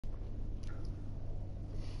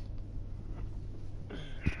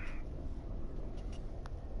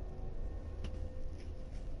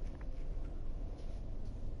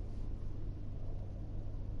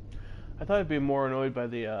I thought I'd be more annoyed by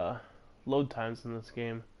the load times in this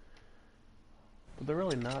game, but they're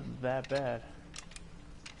really not that bad.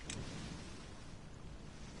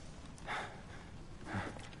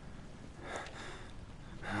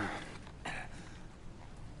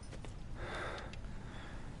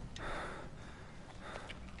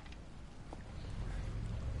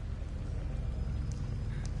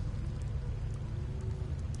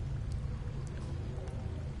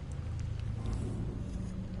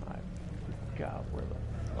 God, where the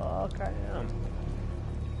fuck I am.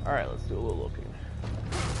 Alright, let's do a little looking.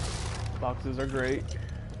 Boxes are great.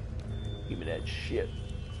 Give me that shit.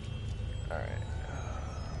 Alright.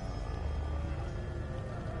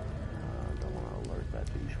 Don't want to alert that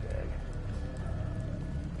douchebag.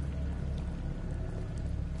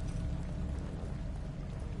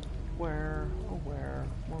 Where? Oh, where?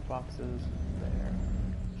 More boxes. There.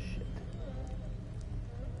 Shit.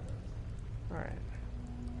 Alright.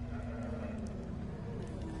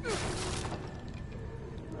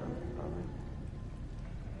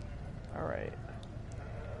 Alright.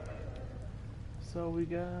 So we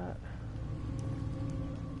got...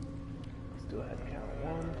 Let's do a head count.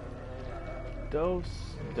 1. Dose.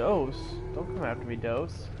 Dose? Don't come after me,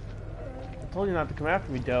 Dose. I told you not to come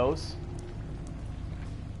after me, Dose.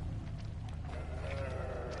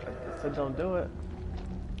 I said don't do it.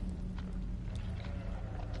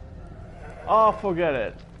 Oh, forget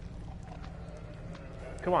it.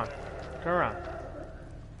 Come on. Turn around.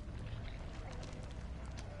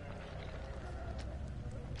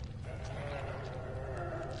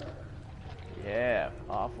 Yeah,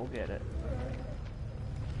 off, we'll get it.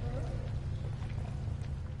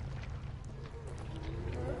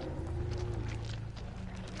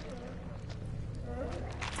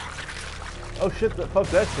 Oh shit, fuck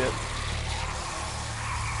that shit.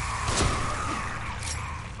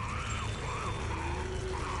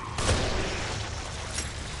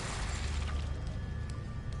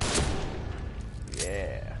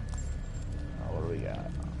 Yeah. Oh, what do we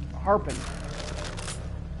got? Harping.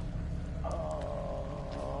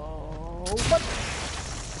 What?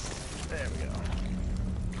 There we go.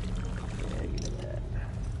 Yeah, give me that.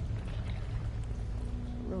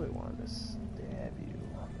 I really wanted to stab you.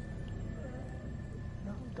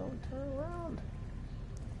 No, don't turn around.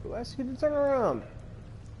 Who asked you to turn around?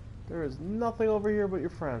 There is nothing over here but your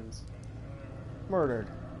friends. Murdered.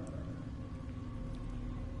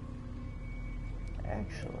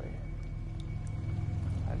 Actually,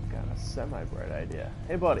 I've got a semi-bright idea.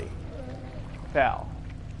 Hey, buddy. Pal.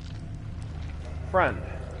 Friend,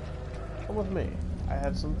 come with me. I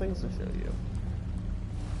have some things to show you.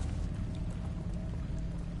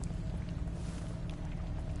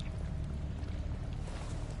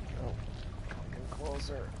 Oh, fucking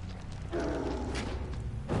closer.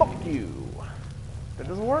 Fuck you. That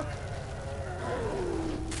doesn't work?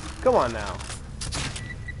 Come on now.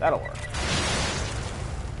 That'll work.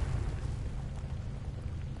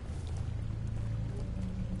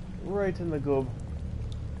 Right in the goob.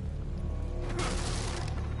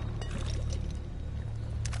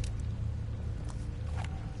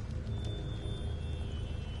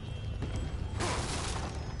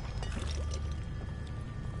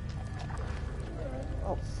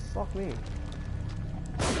 Fuck me.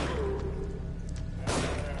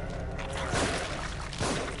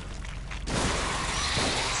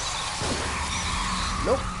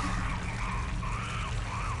 Nope.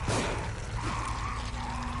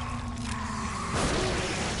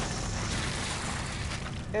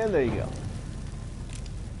 And there you go.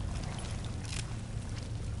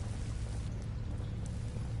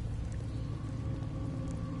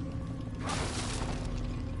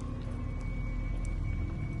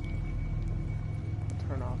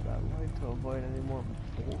 To avoid any more.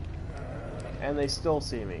 And they still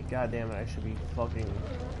see me. God damn it, I should be fucking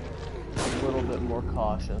a little bit more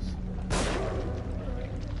cautious.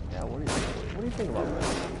 Yeah, what do you think about this,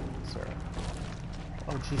 sir?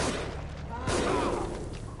 Oh jeez.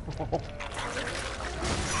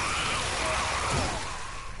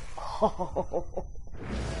 Oh.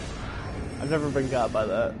 I've never been got by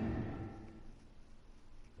that.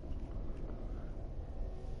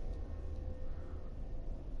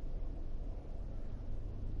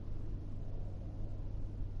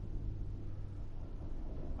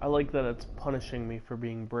 I like that it's punishing me for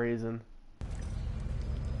being brazen.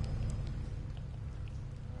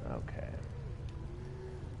 Okay.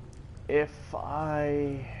 If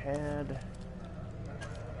I had...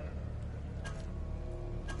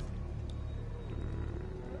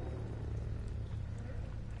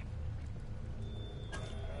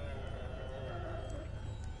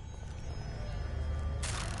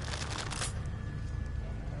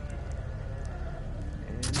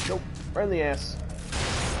 Right in the ass.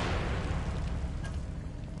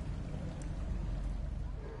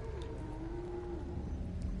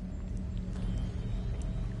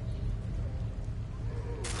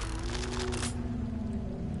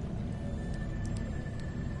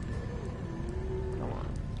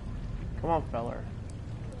 Come on, feller.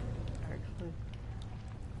 Actually,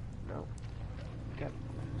 no. Got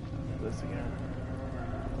this again.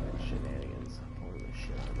 Shenanigans. Pour this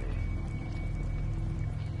shit on me.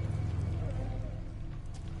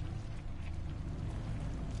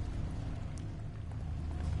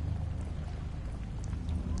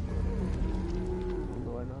 What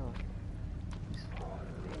do I know? He's following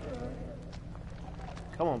me.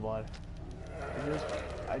 Come on, bud.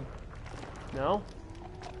 No?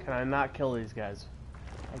 Can I not kill these guys?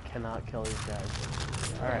 I cannot kill these guys.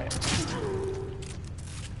 Alright.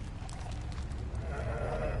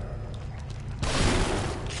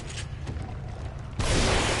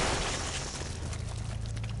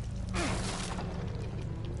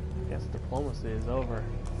 Guess diplomacy is over.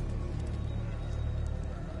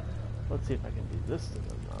 Let's see if I can do this to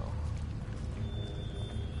them now.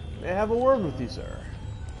 May I have a word with you, sir?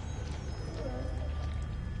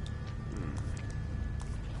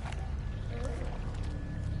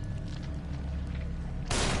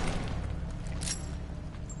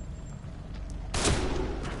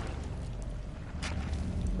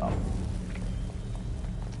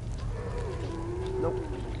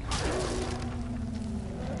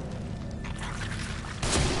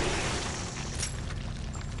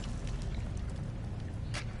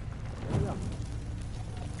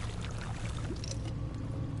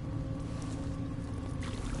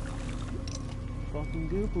 Fucking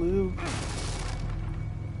do blue.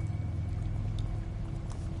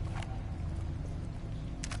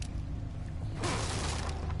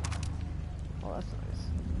 Oh, that's nice.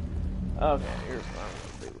 Okay, here's what I'm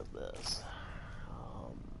gonna do with this.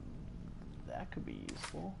 That could be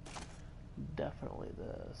useful. Definitely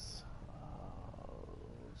this.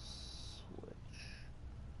 Switch.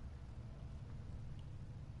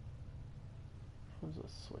 Where's the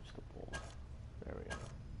switch to pull? There we go.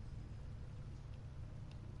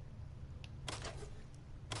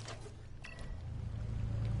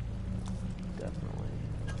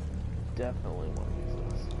 Definitely want to use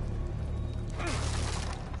this.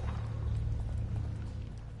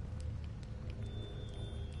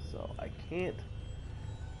 So I can't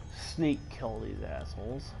sneak kill these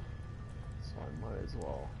assholes, so I might as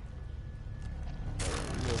well be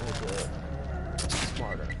a little bit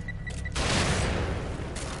smarter.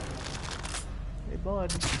 Hey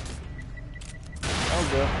bud, that'll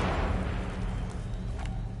do.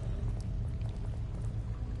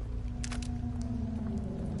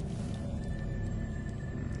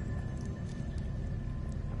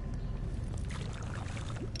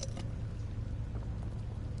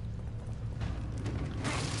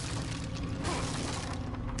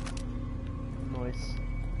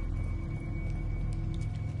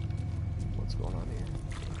 What's going on here?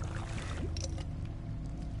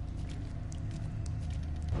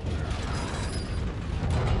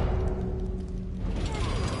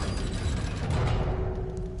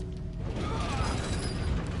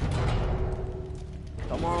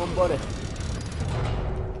 Come on, buddy.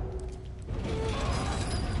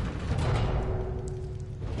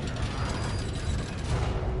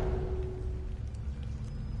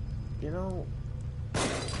 You know,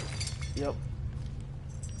 yep.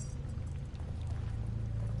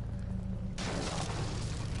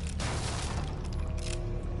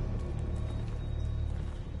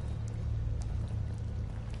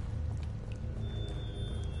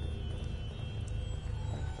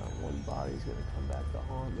 Body's gonna come back to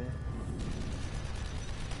haunt me.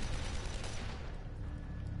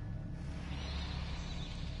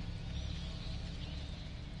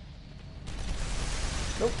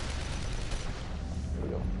 Nope. There we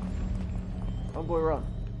go. Run, boy, run.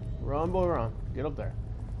 Run, boy, run. Get up there.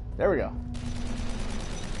 There we go.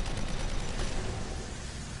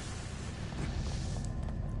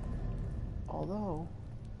 Although...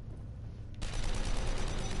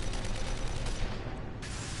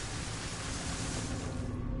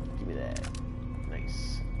 give me that.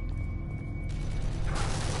 Nice.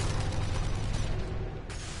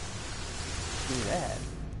 Give me that.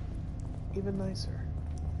 Even nicer.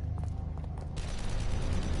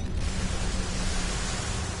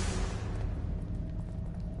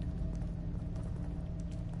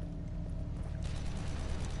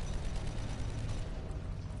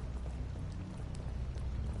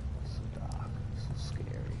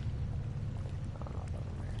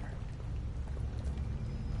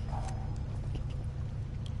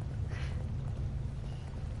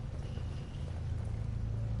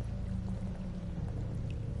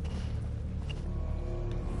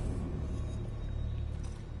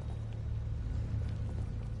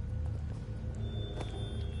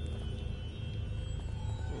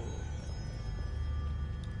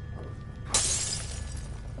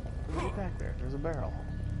 back there? There's a barrel.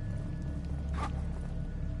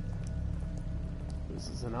 This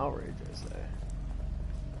is an outrage, I say.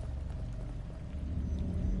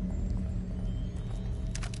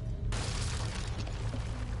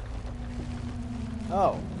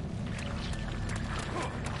 Oh.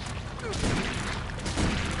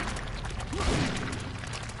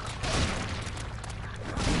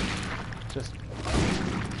 Just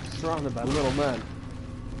surrounded by little men.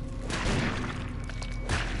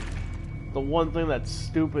 The one thing that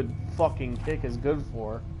stupid fucking kick is good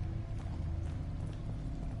for.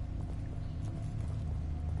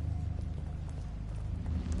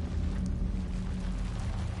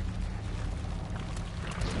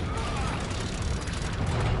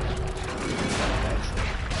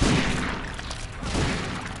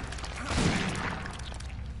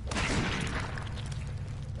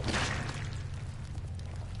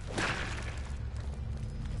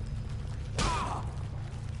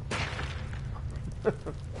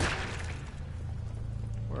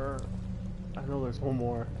 Where? I know there's one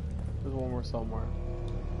more. There's one more somewhere.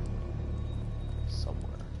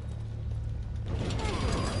 Somewhere.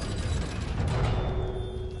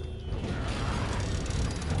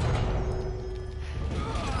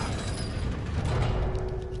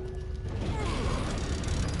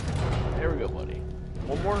 There we go, buddy.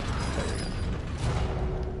 One more? There we go.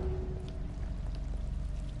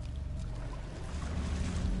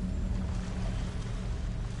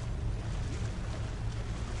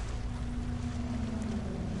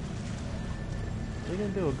 Are you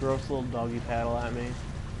gonna do a gross little doggy paddle at me?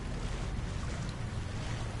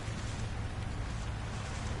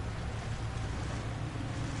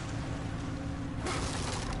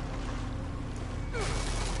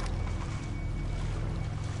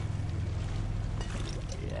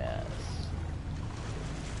 Yes.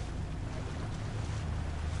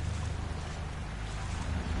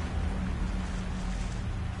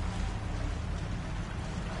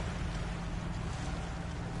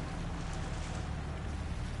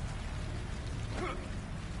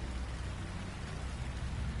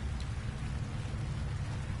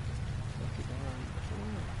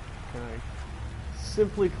 Can I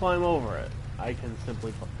simply climb over it? I can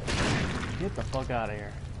simply get the fuck out of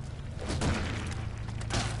here.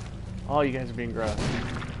 Oh, you guys are being gross.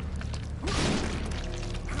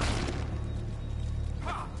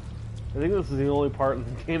 I think this is the only part in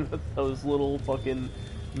the game that those little fucking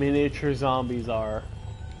miniature zombies are.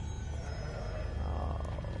 Oh,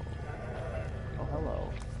 hello.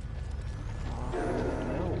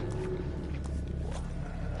 No.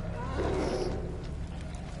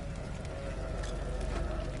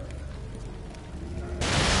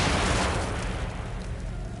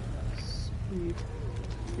 Sweet.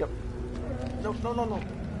 Yep. No, no, no, no.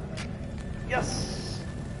 Yes!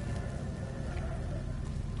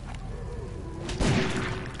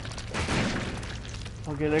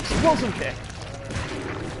 I'll get an explosive kick.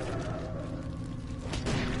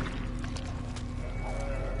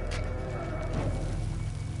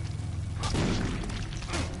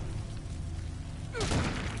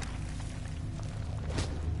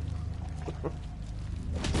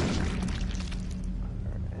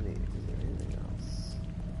 Is there anything else?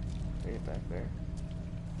 Bring it back there.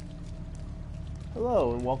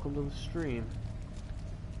 Hello and welcome to the stream.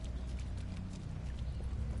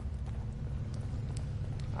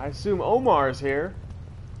 I assume Omar's here.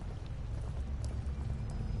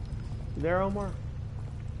 You there, Omar?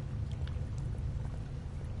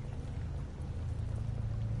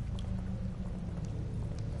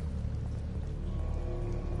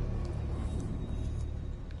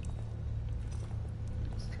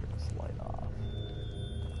 Let's turn this light off.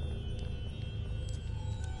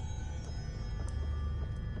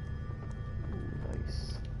 Ooh,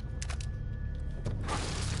 nice.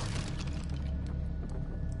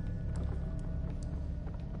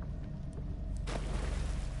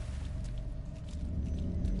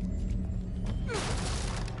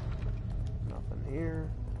 Here.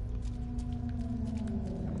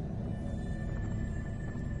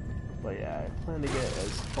 But yeah, I plan to get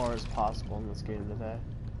as far as possible in this game today.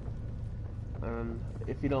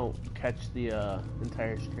 If you don't catch the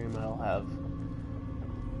entire stream, I'll have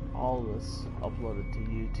all of this uploaded to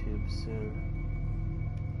YouTube soon.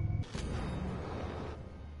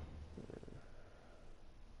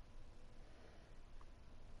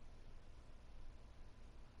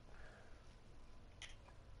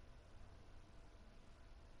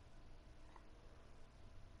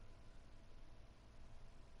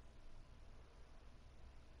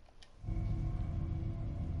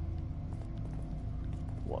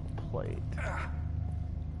 What plate? I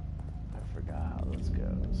forgot how this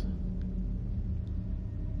goes.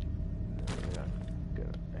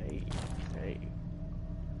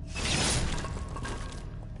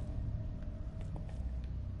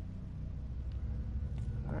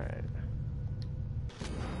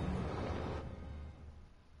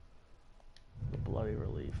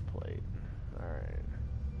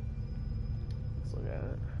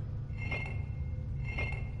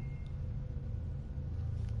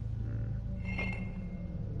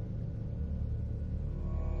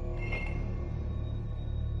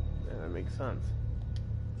 makes sense.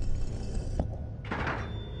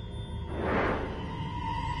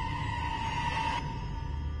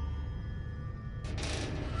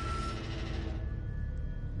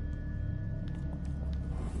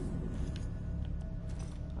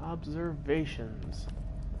 Observations.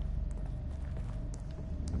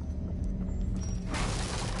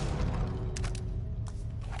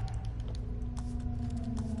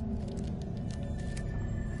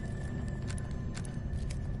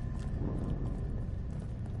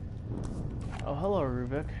 Oh, hello,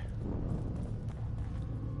 Ruvik.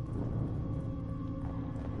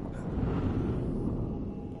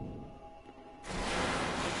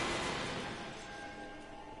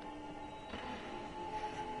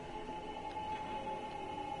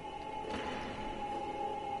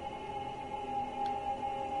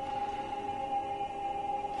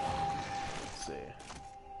 Let's see.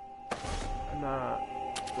 I'm not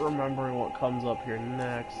remembering what comes up here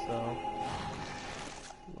next, so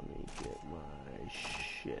let me get my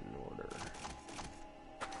shit in order.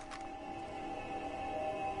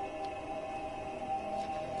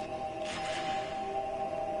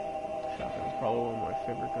 Shotgun's probably one of my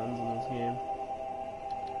favorite guns in this game.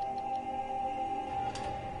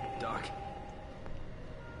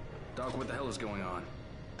 Doc, what the hell is going on?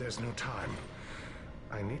 There's no time.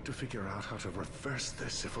 I need to figure out how to reverse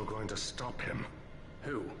this if we're going to stop him.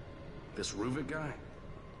 Who? This Ruvik guy?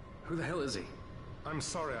 Who the hell is he? I'm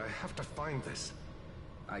sorry, I have to find this.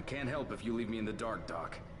 I can't help if you leave me in the dark,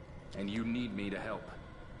 Doc. And you need me to help.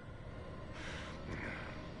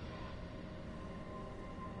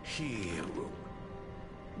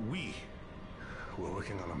 We were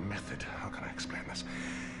working on a method. How can I explain this?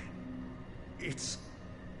 It's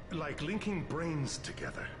like linking brains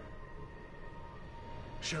together.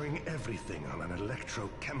 Sharing everything on an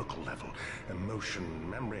electrochemical level. Emotion,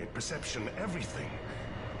 memory, perception, everything.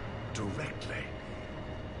 Directly.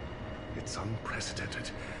 It's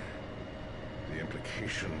unprecedented. The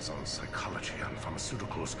implications on psychology, on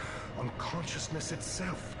pharmaceuticals, on consciousness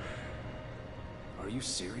itself. Are you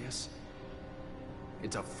serious?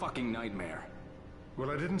 It's a fucking nightmare.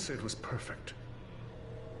 Well, I didn't say it was perfect.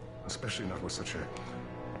 Especially not with such a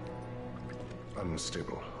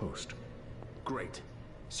unstable host. Great.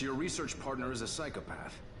 So your research partner is a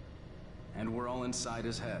psychopath. And we're all inside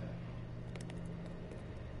his head.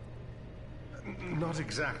 Not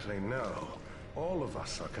exactly, no. All of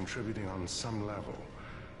us are contributing on some level.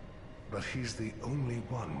 But he's the only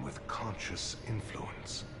one with conscious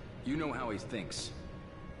influence. You know how he thinks.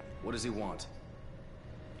 What does he want?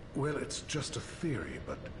 Well, it's just a theory,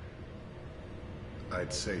 but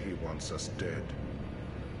I'd say he wants us dead.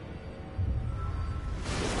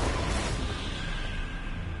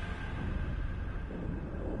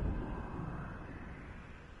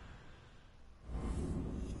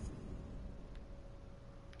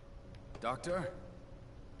 Doctor?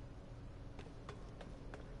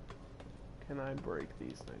 Can I break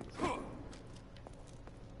these things?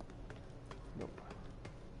 Nope.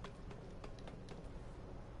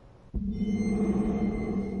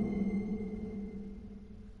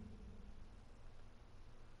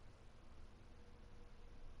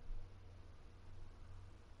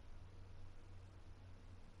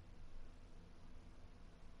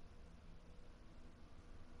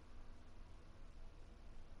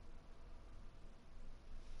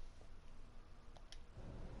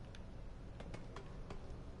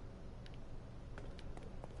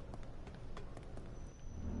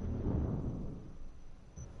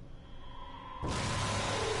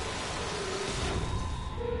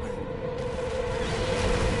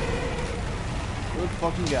 Good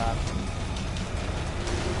fucking God.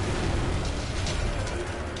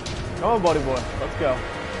 Come on, buddy boy. Let's go.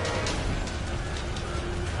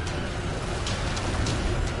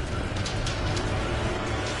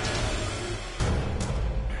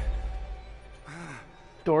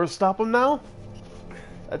 Doors stop him now?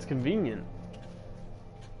 That's convenient.